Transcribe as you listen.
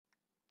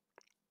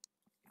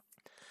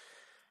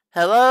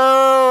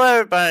Hello,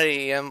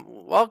 everybody, and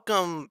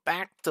welcome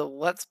back to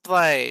Let's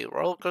Play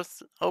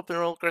Open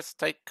Roller Coaster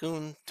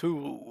Tycoon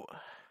 2.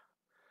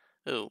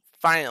 Ooh,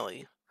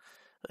 finally.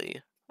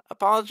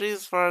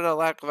 Apologies for the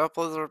lack of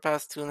uploads over the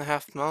past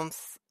 2.5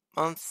 months.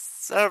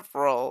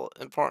 Several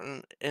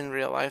important in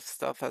real life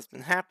stuff has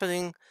been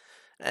happening,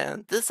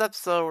 and this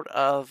episode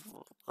of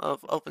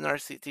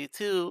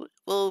OpenRCT2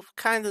 will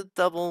kind of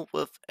double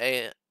with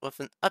an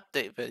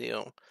update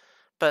video.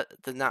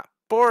 But to not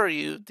bore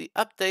you, the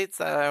updates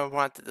that I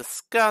want to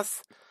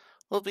discuss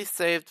will be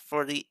saved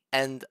for the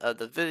end of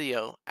the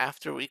video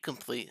after we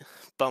complete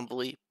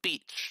Bumbly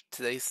Beach,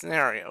 today's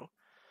scenario.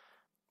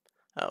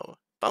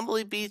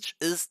 Bumbly Beach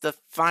is the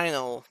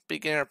final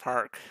beginner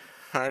park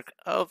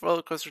of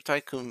Roller Coaster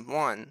Tycoon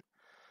 1.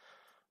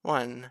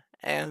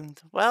 And,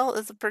 well,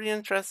 it's a pretty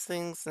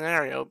interesting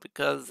scenario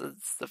because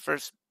it's the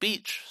first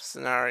beach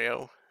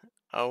scenario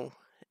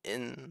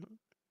in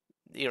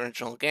the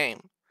original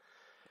game.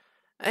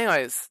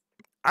 Anyways,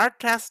 our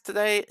task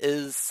today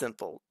is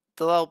simple.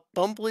 Develop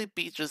Bumbly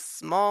Beach's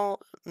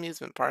small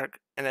amusement park,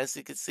 and as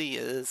you can see,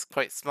 it is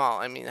quite small.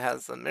 I mean, it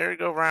has a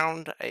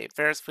merry-go-round, a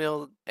Ferris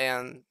wheel,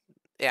 and,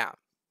 yeah,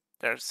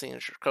 their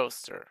signature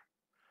coaster.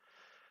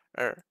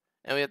 And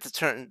we have to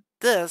turn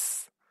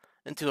this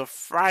into a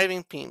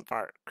thriving theme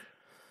park.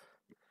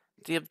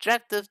 The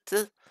objective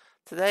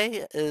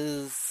today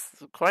is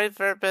quite a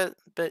fair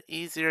bit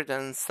easier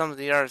than some of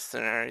the other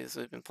scenarios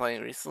we've been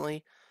playing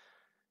recently.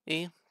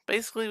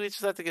 Basically, we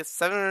just have to get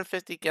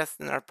 750 guests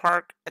in our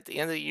park at the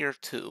end of year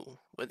 2,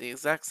 with the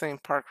exact same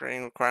park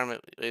rating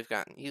requirement we've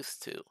gotten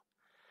used to.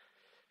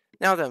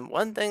 Now then,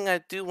 one thing I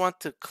do want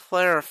to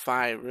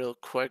clarify real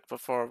quick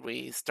before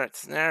we start the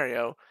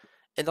scenario.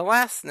 In the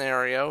last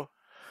scenario,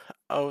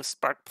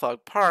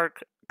 Sparkplug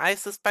Park, I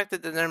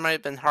suspected that there might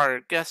have been harder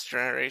guest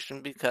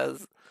generation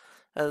because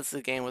as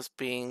the game was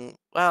being,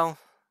 well,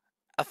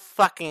 a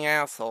fucking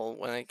asshole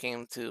when it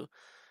came to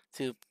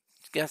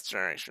guest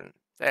generation.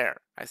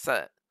 There, I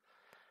said it.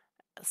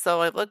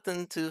 So I looked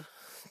into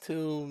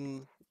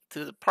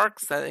the park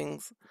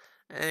settings,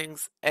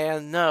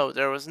 and no,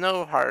 there was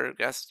no harder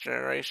guest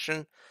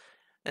generation.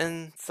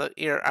 And so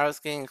here I was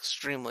getting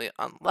extremely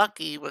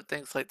unlucky with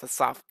things like the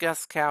soft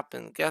guest cap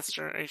and guest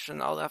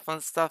generation, all that fun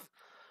stuff.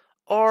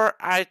 Or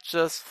I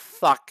just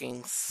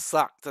fucking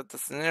sucked at the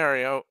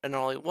scenario and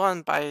only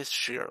won by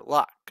sheer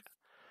luck.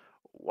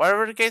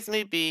 Whatever the case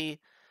may be,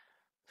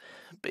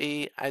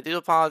 I do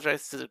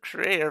apologize to the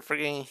creator for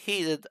getting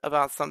heated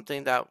about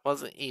something that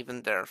wasn't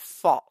even their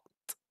fault.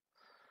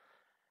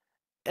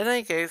 In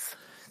any case,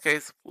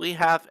 we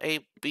have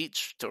a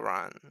beach to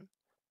run.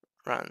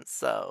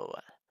 So,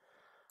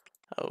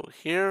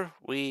 here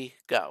we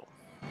go.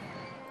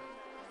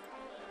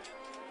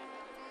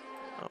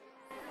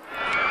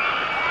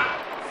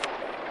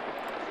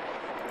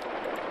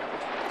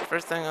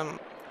 First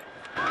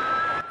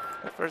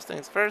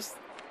things first.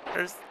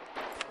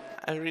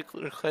 I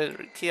recorded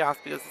the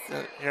kiosk because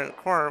it's here in the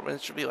corner when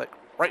it should be like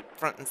right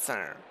front and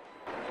center.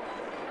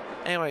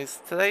 Anyways,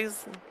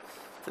 today's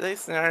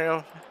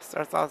scenario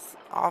starts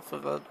off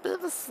with a bit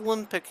of a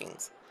slim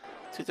pickings.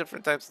 2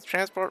 different types of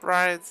transport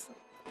rides,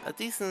 a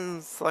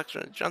decent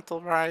selection of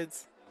gentle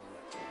rides,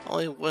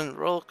 only 1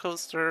 roller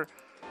coaster,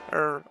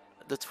 or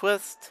the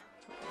twist,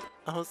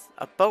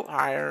 a boat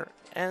hire,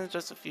 and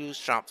just a few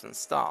shops and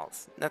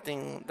stalls.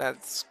 Nothing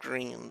that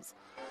screams,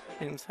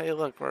 hey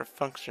look, we're a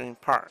functioning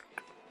park.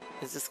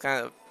 It's just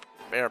kind of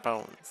bare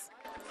bones.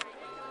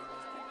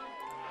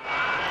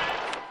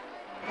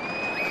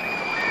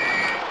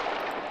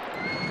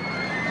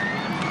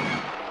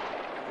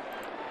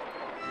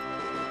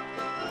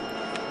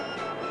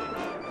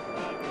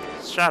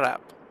 Shut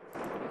up.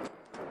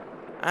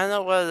 I don't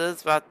know what it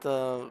is about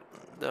the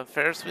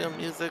Ferris wheel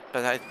music,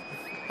 but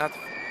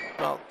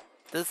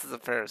this is a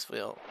Ferris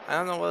wheel. I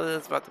don't know what it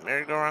is about the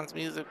merry-go-round's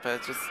music, but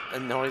it just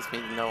annoys me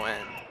to no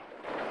end.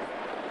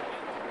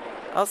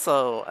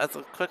 Also, as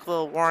a quick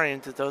little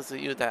warning to those of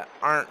you that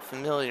aren't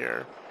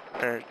familiar,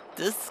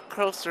 this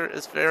coaster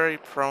is very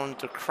prone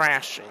to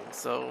crashing,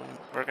 so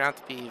we're going to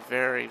have to be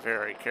very,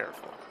 very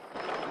careful.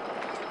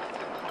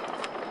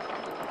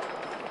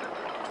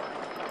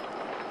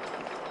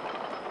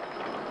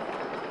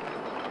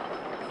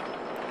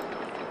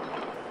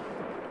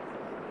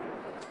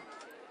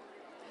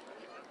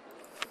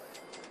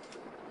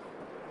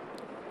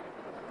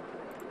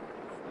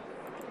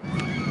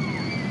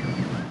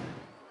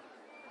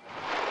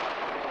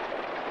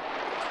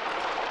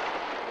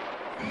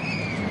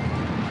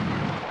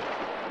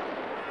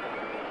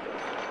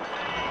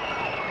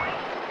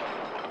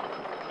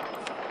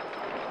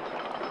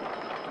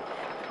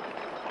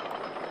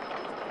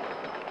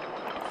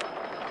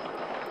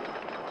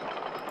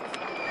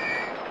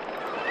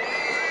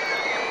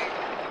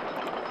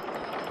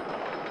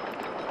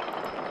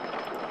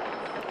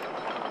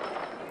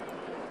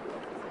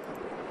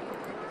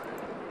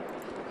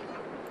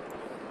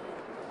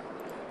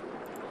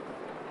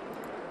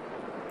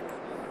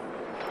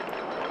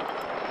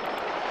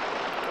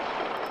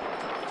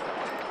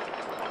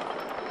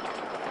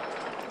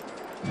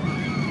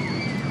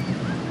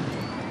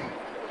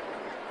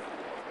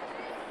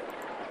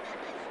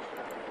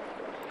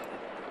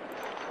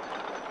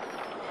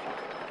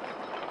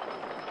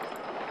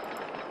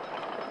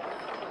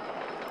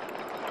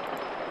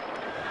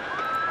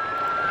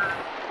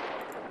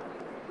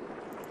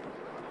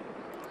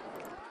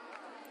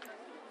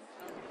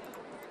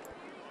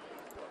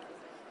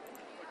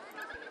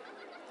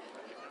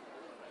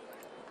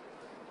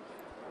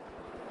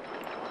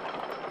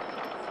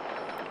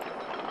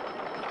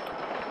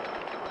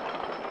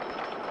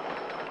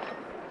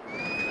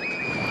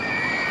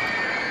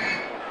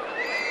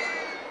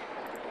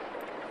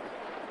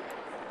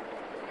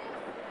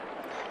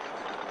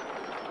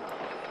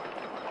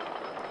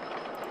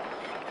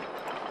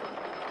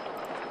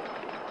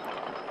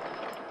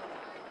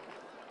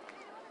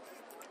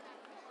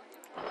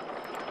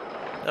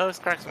 It always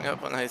cracks me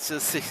up when I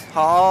just see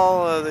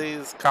all of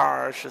these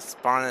cars just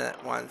spawning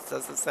at once.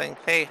 Does this thing,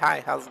 hey,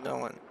 hi, how's it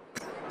going?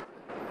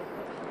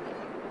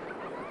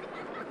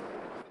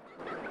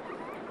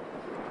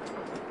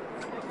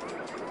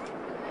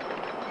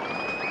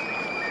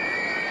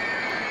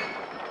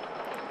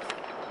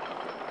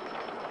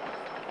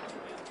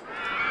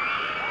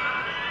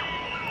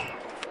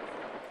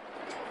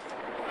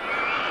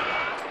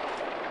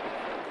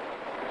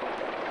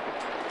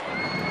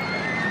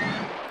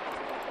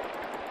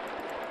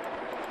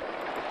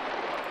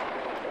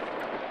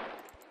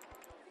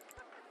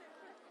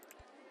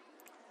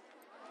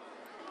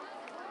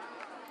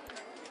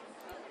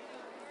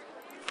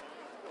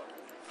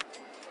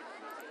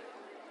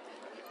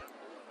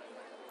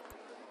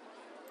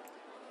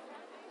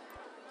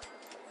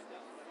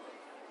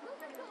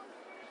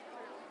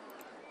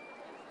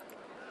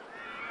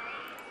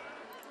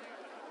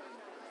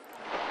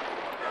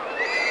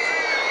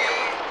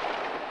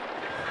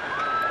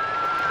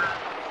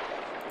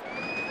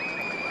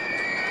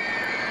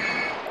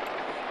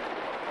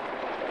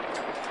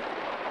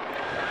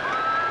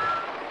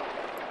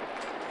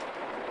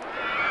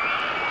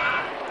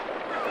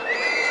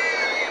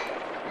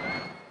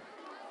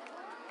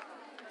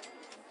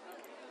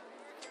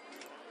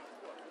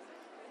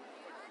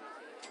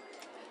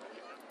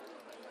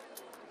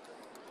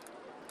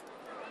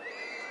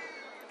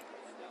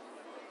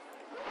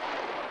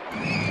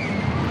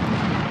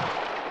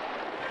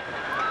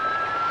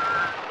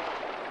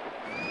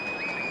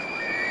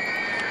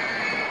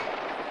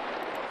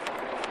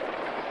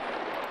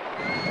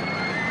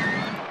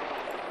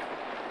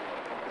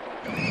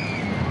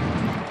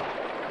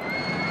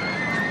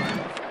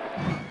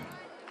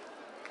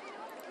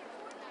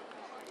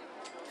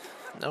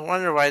 No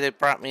wonder why they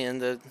brought me in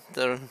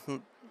to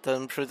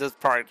improve this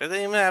park. They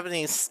didn't even have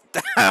any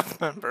staff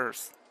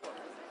members.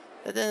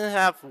 They didn't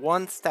have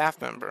one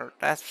staff member.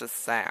 That's just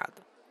sad.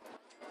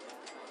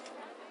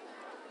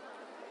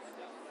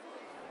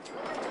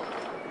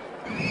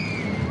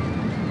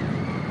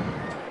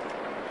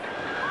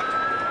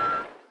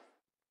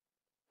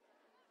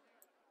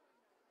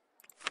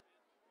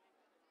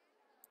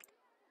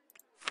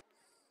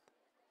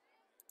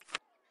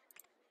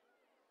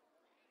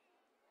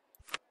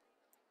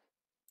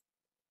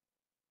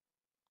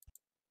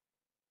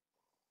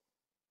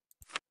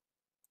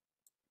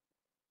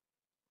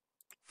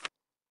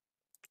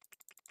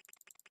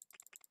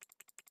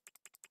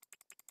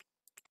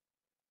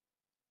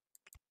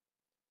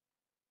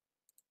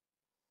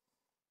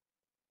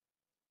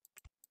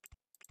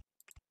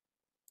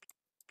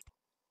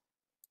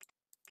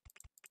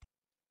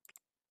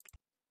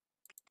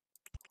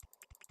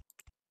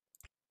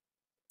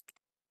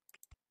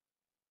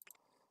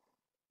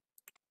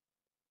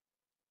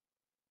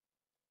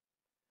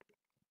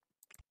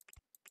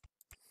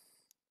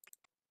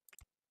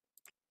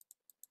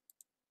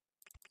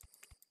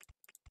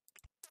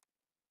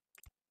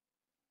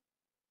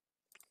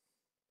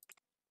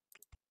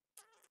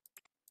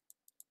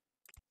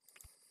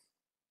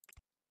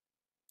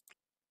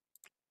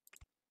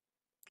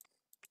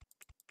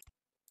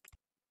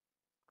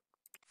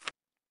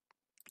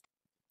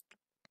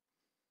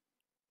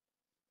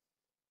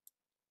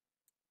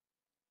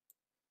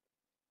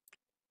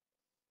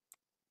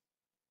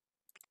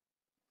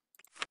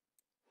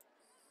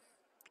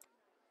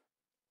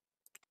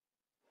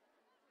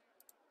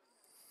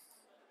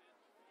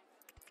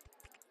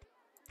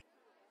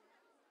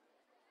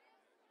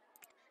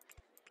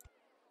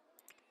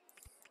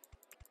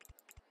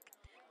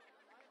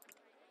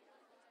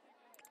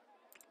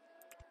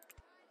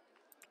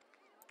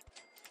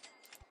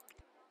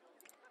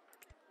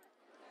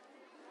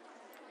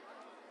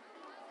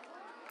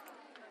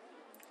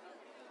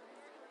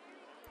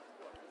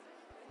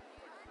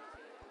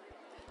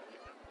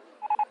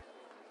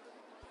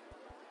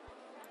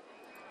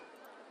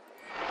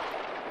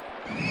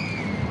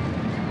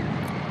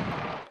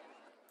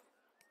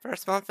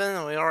 First month in,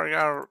 and we already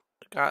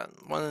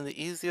got one of the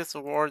easiest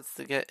awards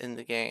to get in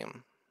the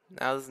game.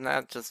 Now isn't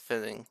that just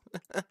fitting?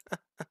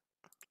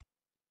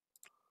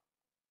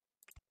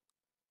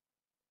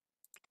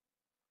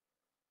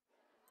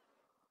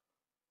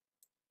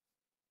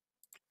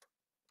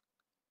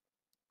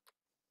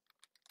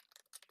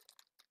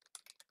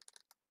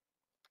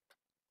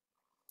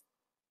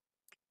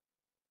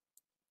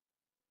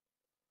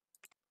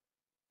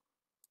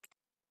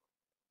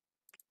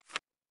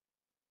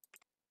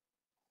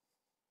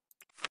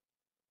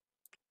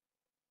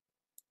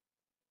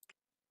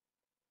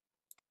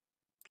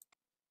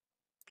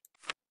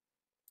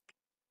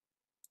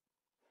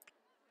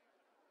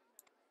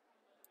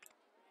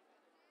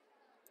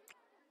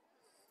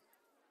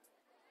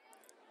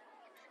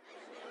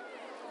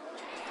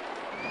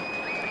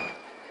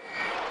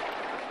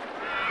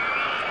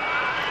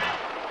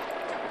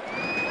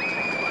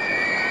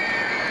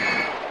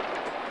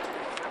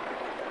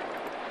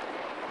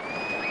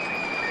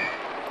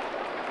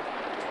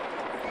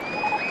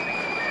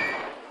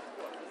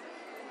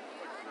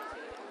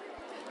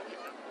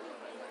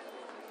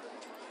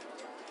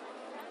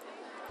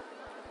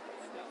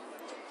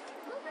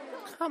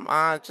 Come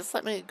on, just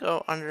let me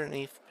go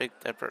underneath Big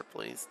Dipper,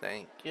 please.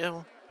 Thank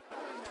you.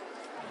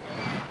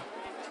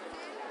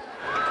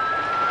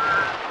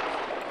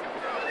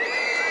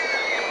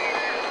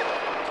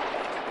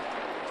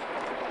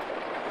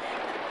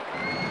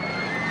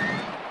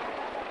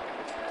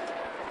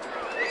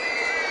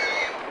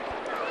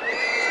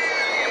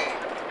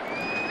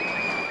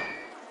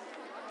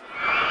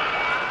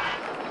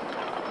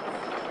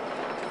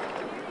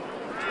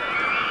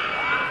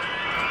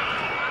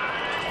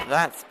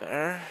 That's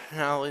better.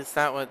 Now at least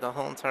that way the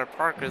whole entire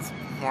park is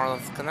more or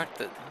less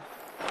connected.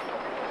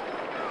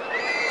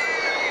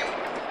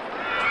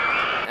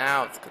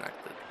 Now it's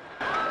connected.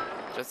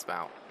 Just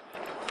about.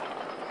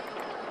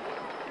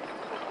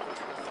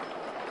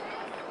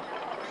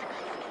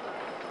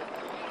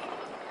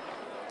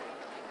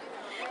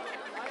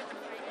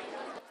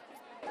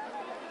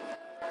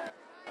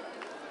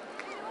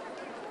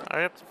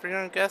 Already up to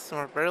 300 guests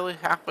and we're barely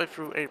halfway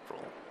through April.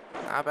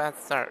 Not a bad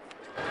start.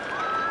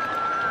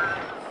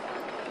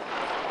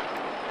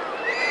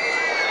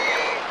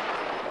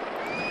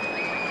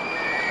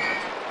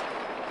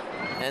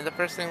 And the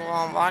first thing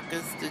we'll unlock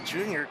is the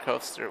Junior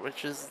Coaster,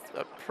 which is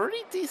a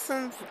pretty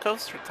decent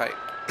coaster type.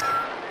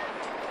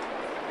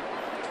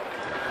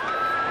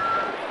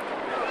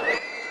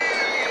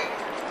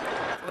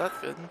 So that's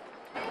good.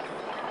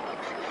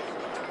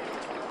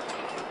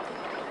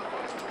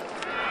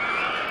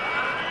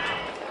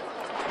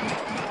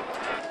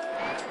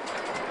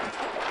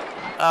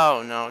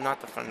 Oh no,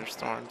 not the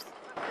thunderstorms.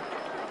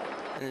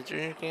 And the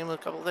Junior came a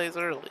couple days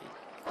early.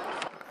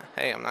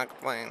 Hey, I'm not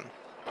complaining.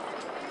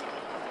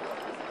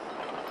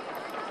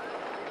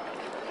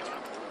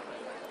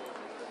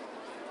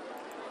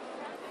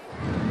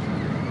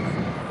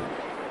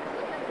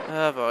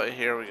 Oh boy,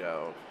 here we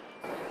go.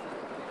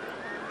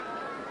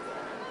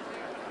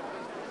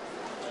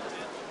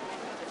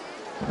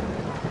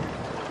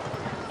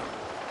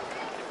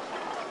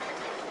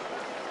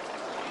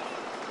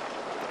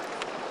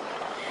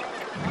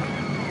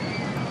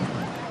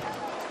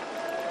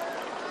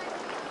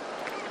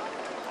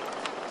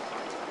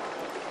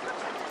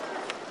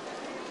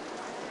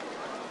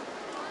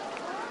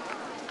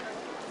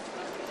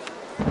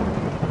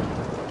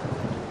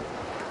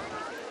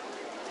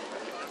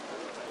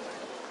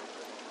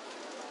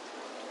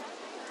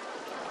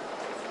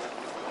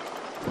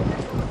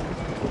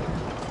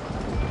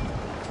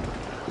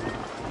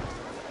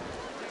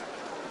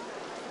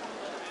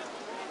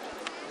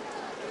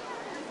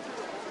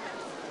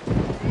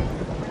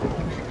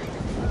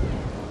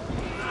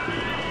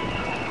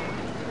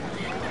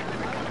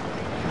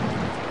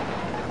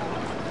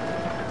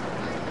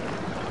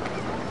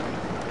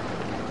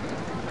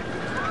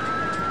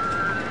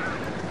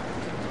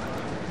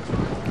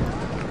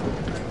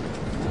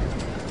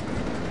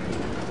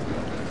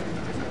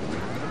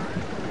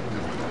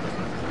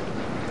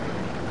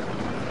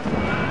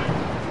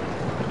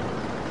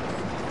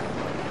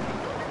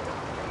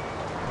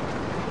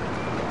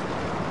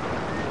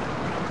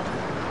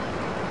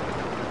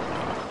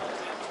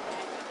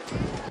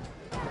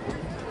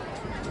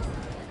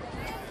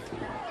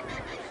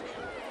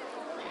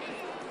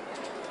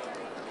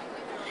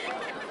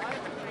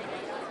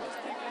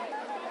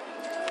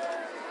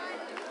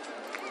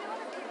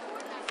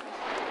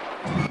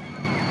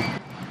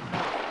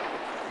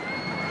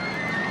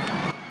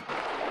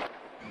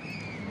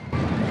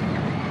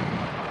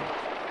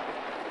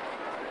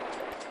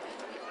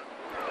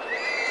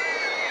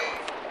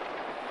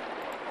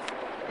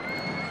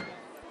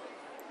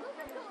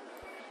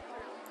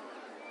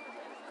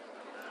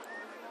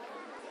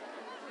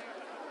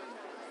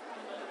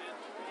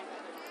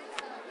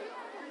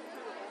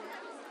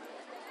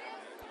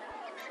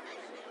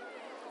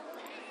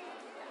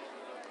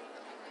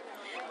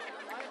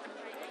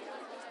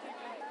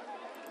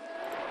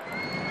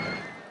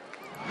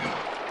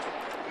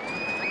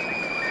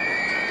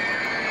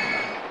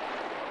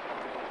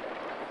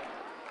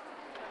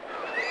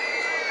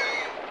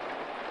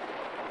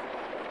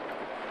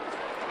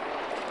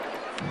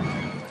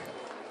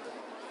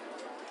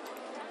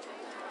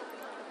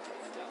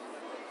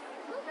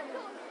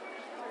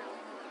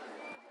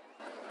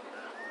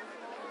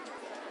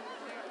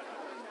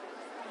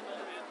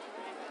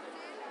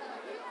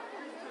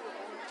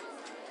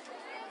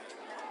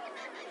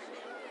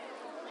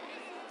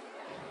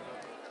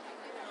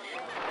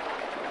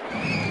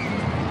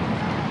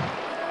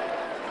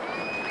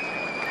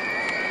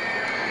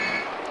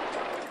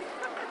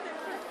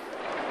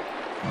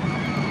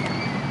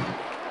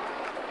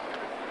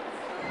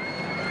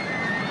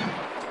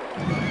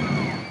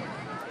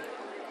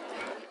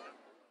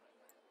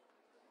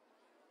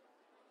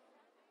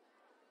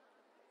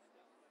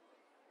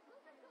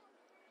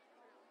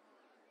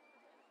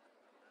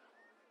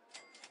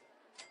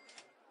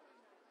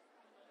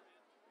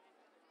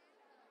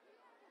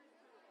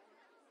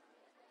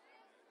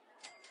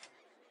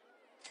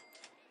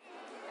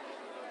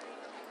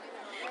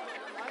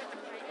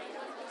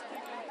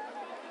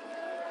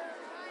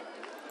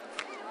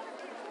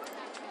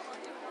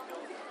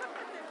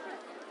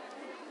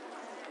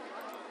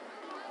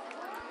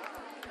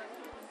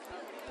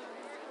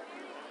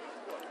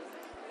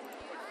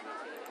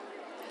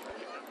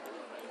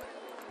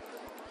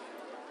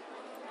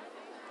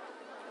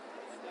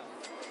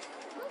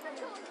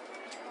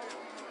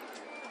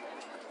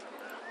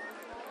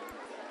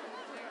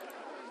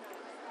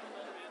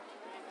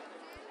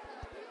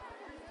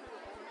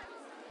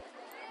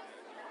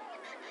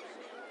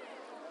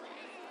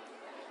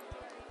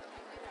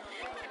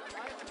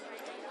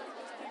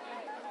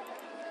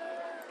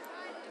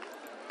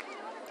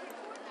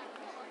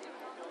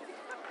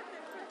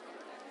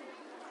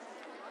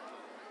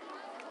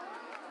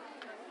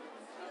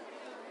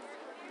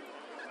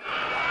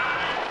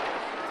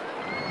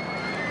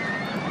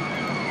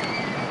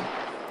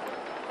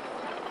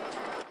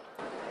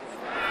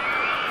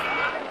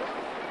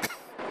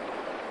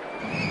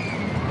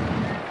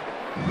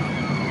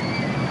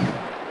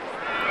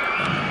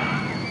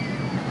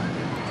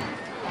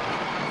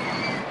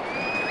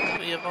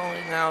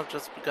 now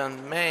just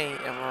begun May,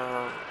 and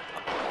we're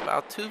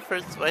about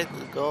 2/3 way to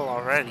the goal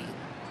already.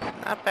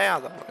 Not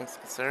bad, all things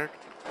considered.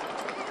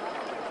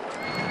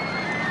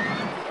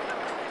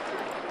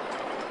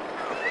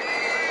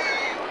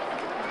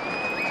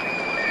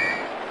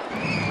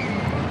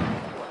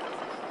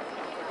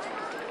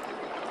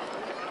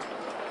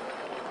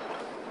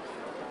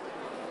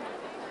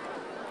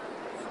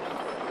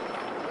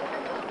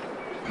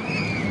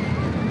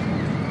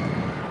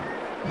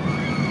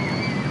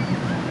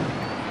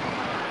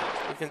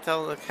 You can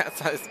tell the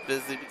cat's eye is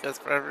busy because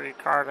for every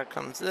car that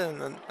comes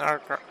in,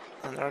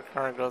 another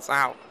car goes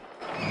out.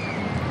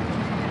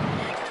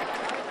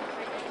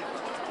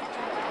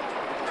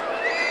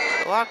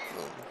 The lock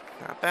room,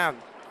 not bad.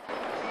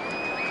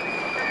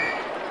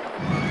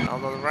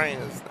 Although the rain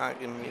is not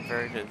giving me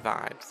very good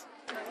vibes.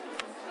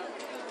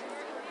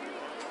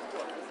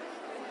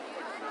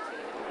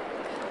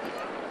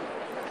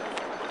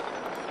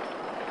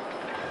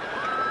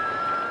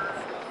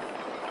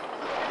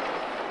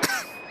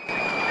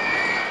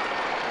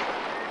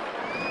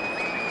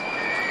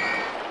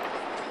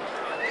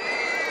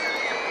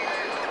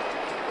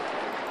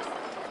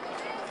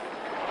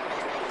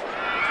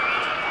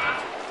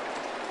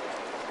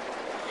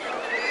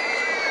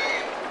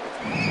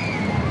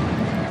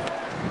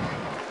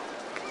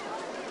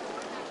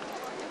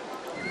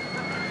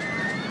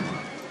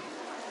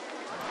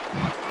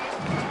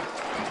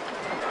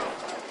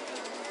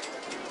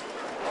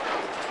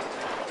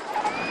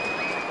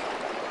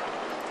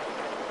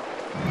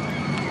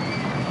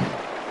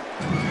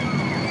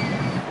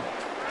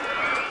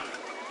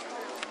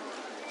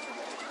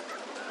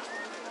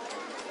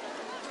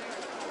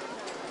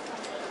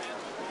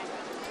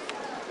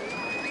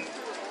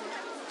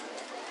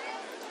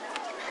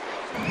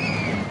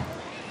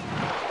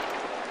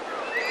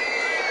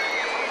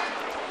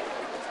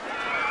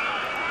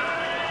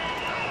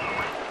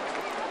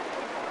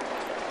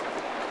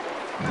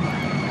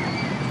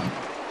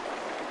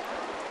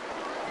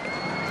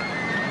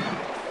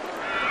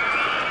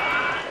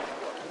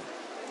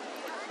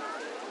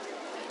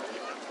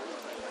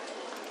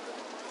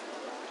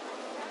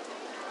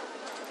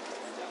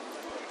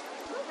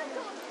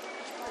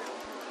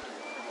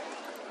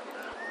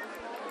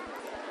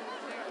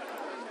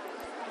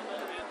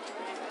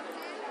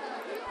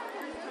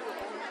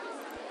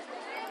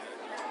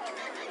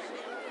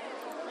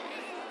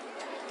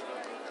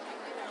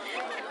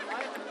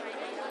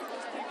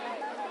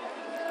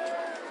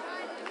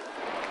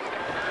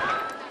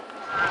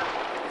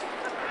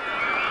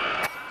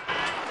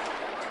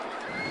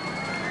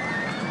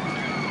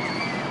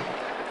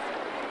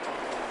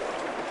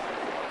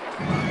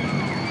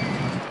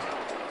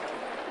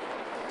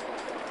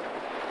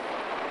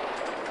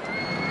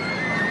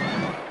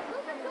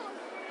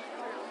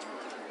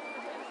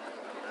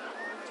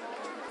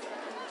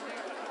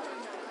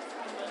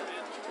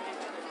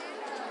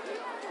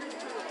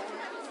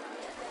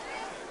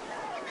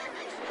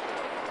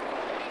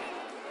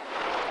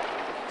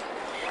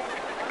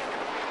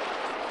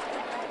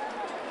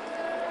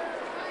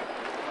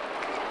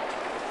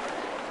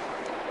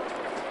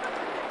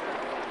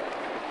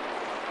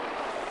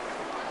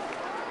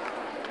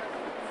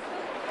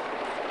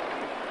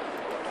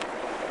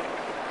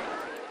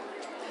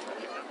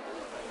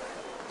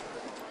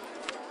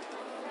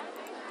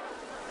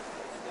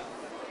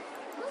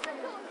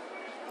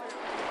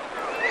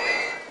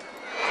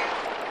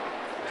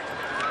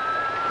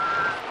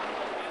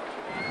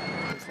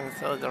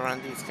 So to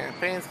run these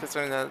campaigns,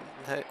 considering that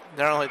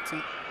they're only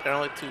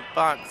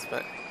 $2,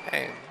 but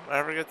hey,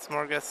 whatever gets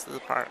more guests to the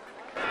park.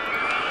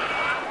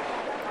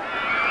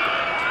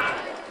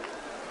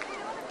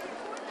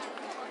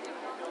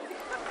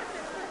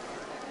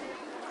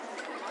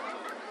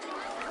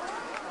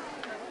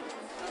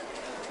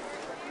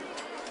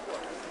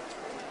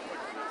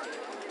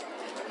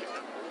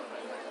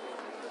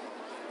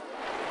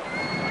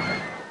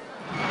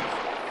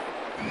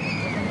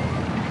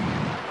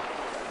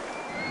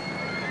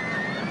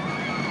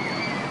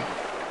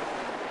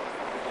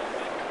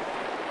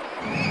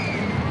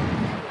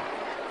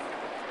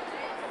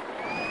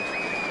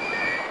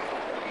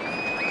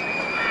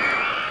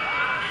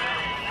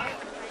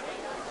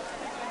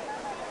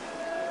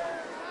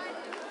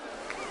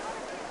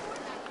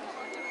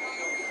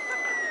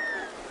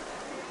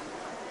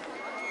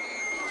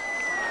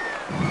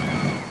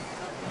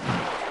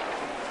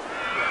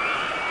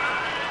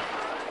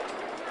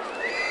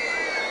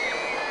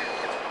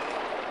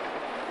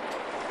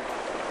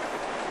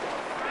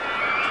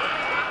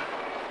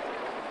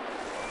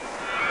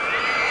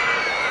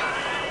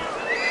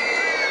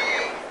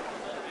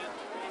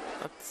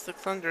 That's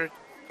 600,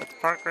 but the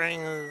park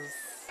rating is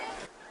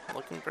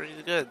looking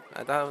pretty good.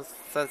 I thought it was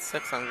said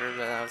 600,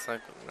 and I was like,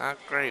 not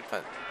great,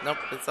 but nope,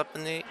 it's up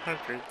in the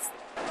 800s.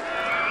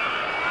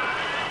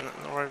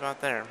 Nothing to worry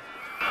about there.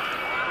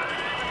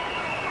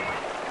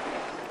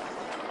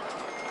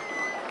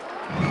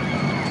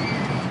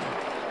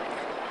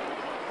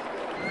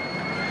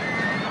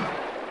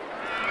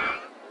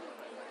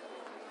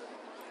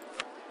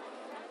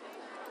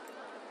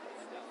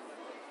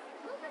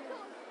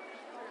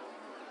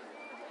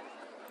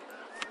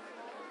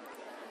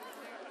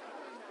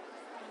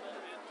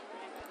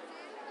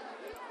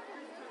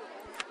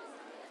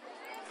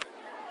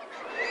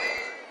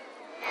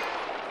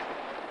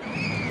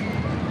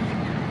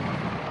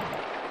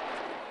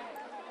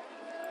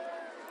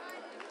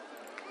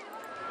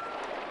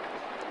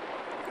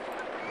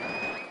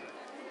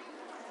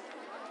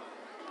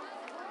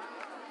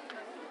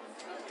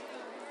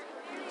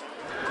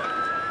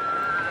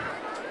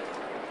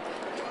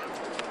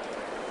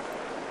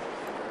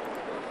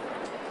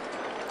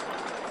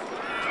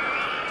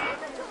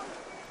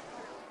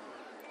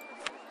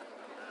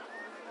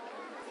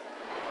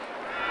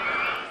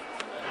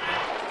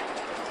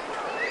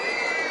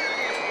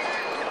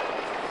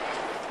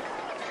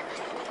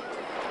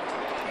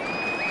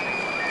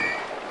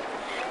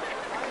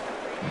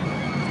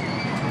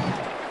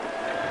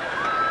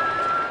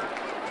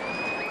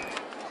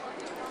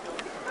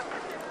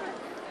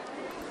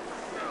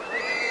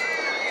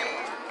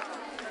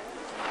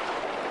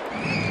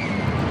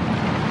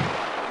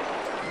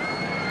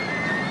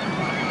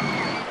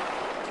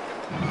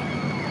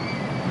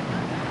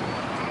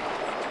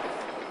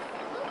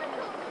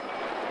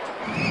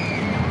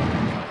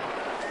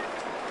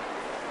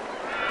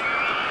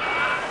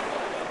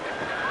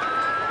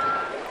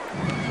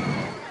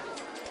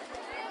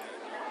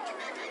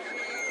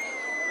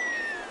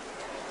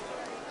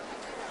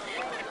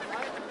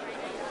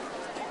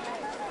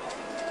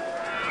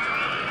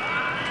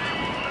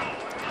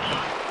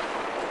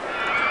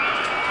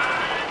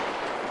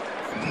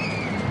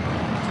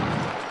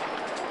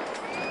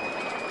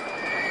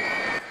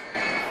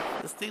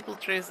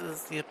 steeplechase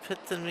is the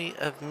epitome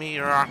of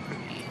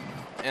mediocrity,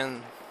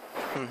 and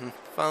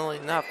funnily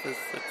enough, is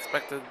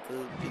expected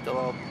to be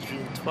developed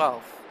June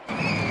 12th.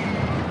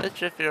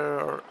 Which, if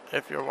you're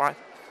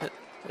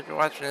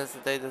watching this the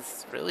day this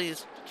is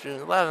released,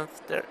 June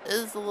 11th, there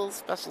is a little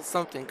special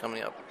something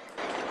coming up.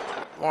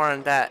 More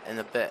on that in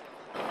a bit.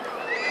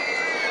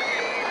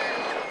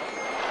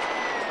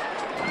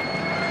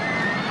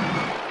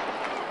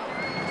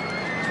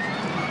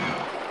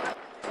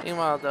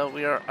 Meanwhile, though,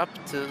 we are up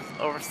to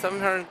over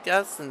 700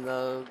 guests, and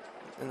the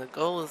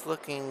goal is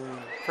looking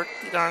pretty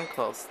darn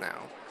close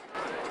now.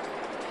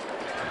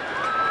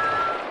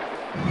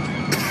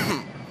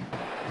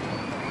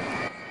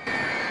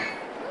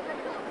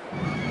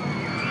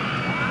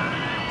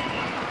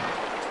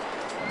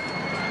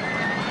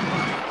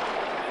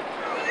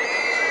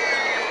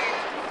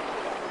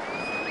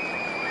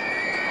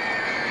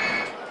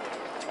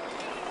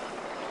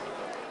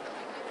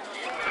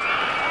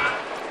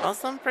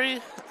 Also, I'm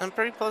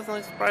pretty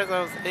pleasantly surprised I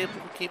was able to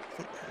keep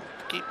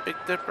Big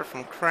Dipper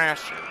from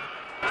crashing.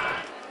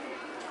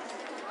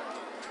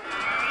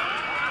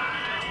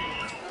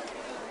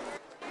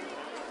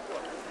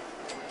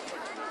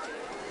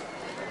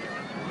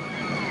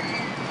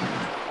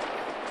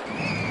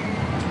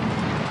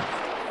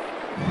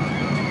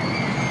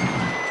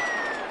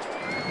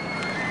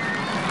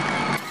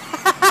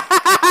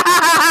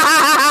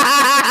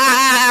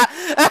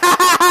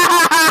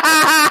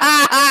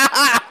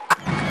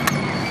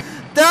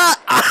 The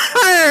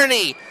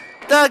irony!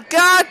 The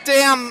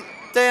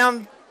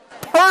goddamn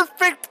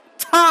perfect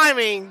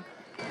timing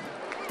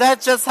that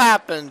just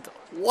happened.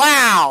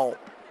 Wow!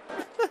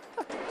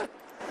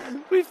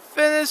 We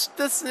finished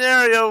the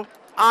scenario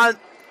on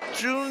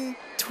June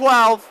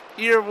 12th,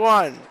 year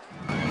 1.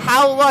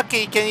 How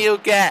lucky can you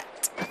get?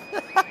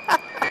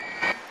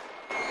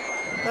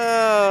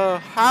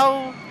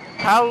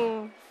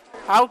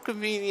 How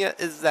convenient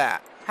is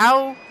that?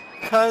 How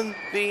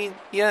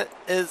convenient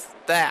is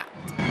that?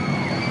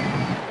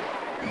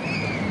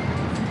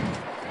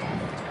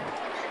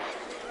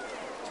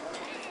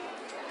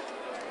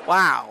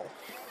 Wow.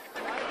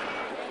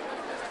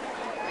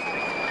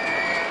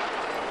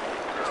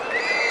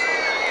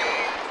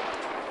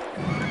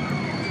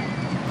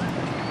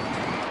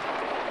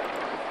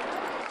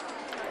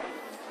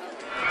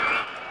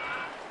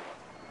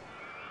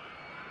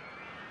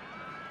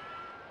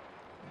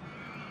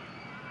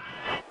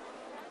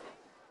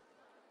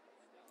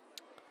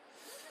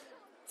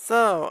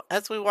 So,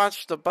 as we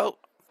watch the boat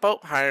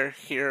hire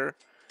here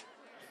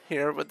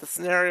with the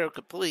scenario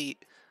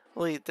complete,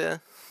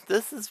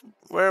 this is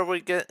where we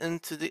get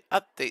into the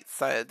update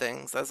side of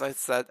things, as I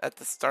said at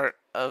the start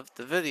of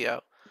the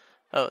video.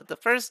 Oh, the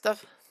first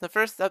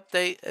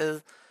update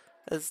is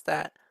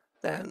that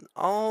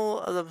all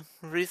of the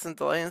recent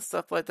delay and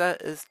stuff like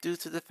that is due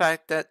to the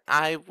fact that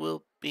I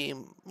will be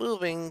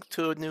moving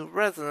to a new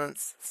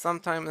residence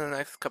sometime in the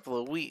next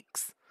couple of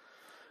weeks.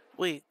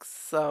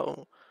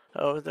 So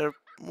there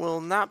will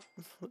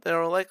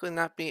likely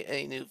not be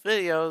any new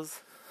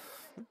videos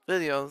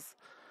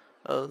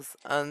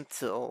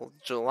until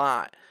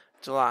July,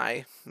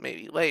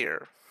 maybe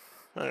later.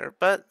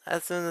 But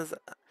as soon as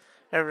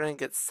everything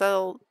gets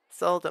settled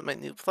at my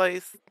new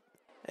place,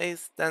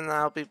 then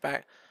I'll be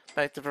back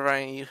to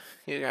providing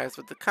you guys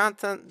with the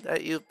content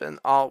that you've been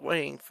all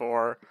waiting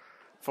for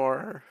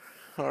or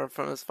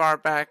from as far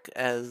back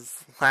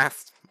as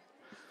last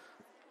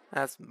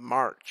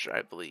March,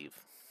 I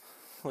believe,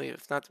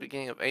 if not the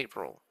beginning of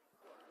April.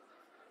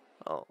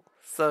 Oh,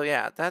 so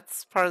yeah,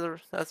 that's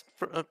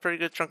a pretty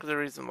good chunk of the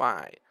reason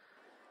why.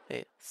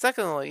 Okay.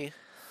 Secondly,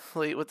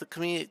 with the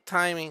comedic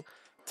timing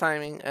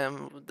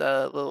and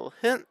the little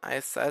hint I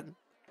said,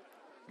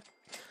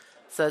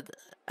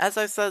 as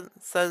I said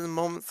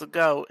moments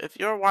ago, if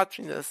you're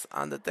watching this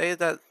on the day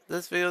that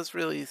this video is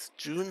released,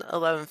 June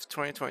 11th,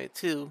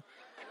 2022,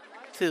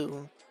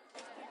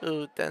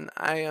 then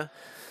I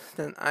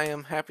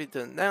am happy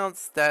to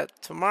announce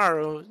that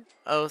tomorrow,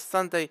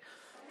 Sunday,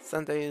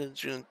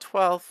 June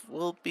 12th,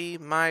 will be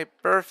my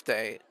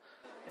birthday.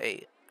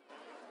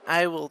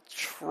 I will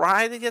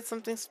try to get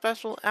something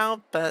special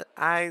out, but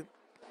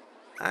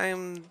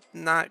I'm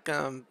not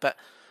gonna bet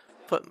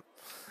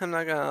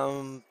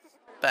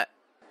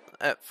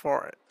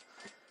for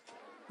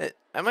it.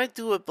 I might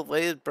do a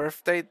belated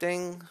birthday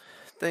thing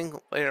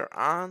later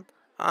on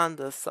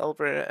to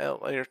celebrate it at a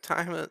later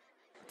time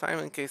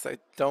in case I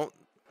don't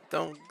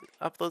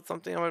upload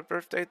something on my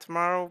birthday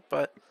tomorrow.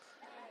 But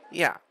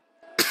yeah,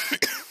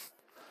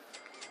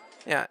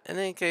 yeah. In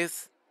any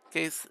case,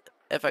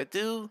 if I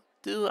do,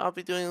 I'll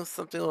be doing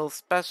something a little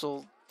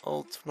special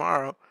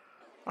tomorrow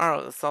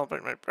to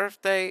celebrate my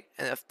birthday.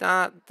 And if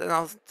not, then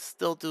I'll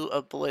still do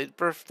a belated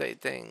birthday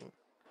thing.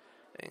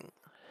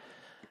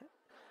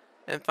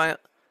 And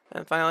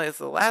finally, as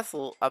the last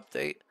little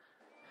update,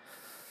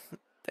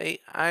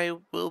 I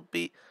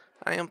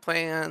am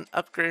planning on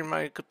upgrading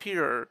my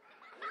computer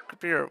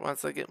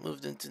once I get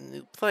moved into a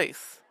new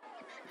place.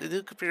 The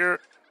new computer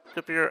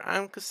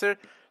I'm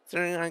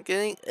considering on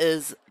getting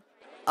is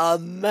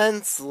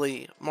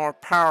immensely more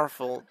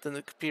powerful than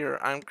the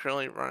computer I'm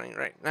currently running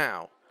right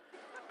now.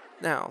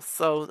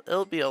 So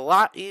it'll be a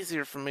lot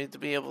easier for me to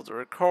be able to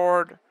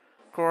record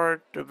to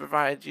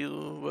provide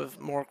you with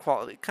more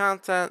quality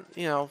content,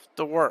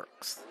 the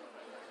works.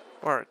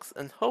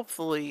 And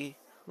hopefully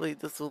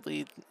this will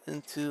lead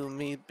into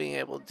me being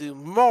able to do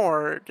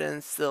more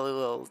than silly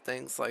little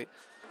things like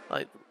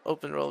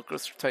Open Roller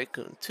Coaster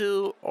Tycoon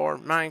 2 or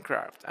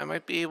Minecraft. I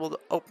might be able to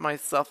open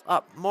myself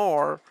up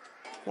more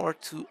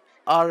to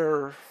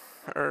other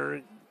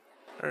or,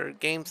 or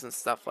games and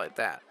stuff like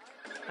that.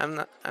 I'm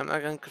not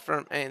gonna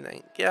confirm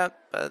anything yet,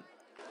 but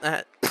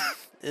that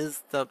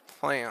is the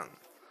plan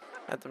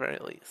at the very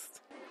least.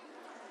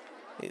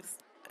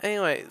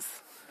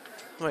 Anyways,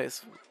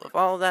 with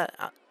all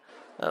that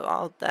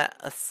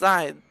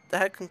aside,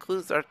 that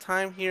concludes our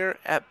time here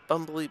at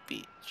Bumbly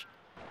Beach.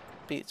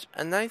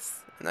 A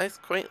nice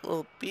quaint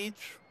little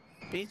beach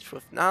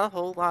with not a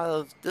whole lot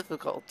of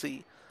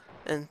difficulty,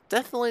 and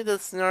definitely the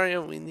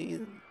scenario we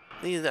need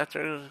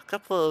after a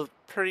couple of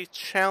pretty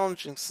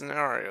challenging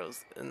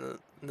scenarios in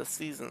the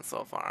season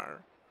so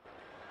far.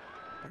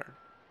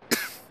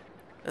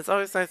 It's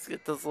always nice to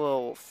get those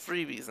little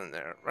freebies in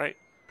there, right?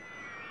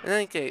 In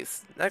any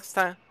case, next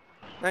time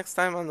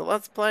on the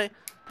Let's Play,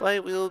 we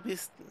will be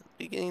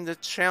beginning the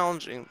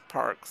challenging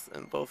parks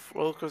in both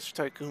Roller Coaster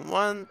Tycoon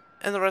 1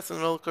 and the rest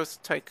of Roller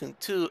Coaster Tycoon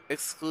 2,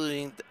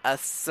 excluding a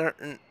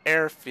certain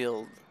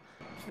airfield.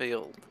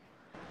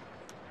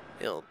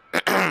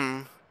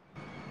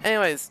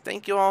 Anyways,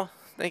 thank you all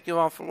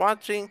for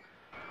watching.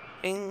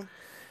 And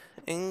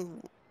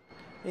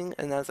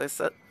as I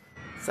said,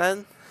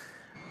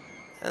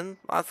 and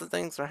lots of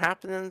things are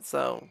happening,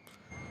 so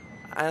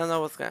I don't know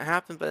what's going to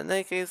happen, but in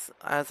any case,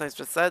 as I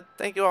just said,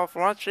 thank you all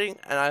for watching,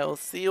 and I will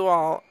see you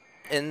all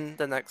in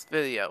the next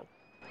video.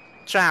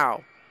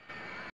 Ciao!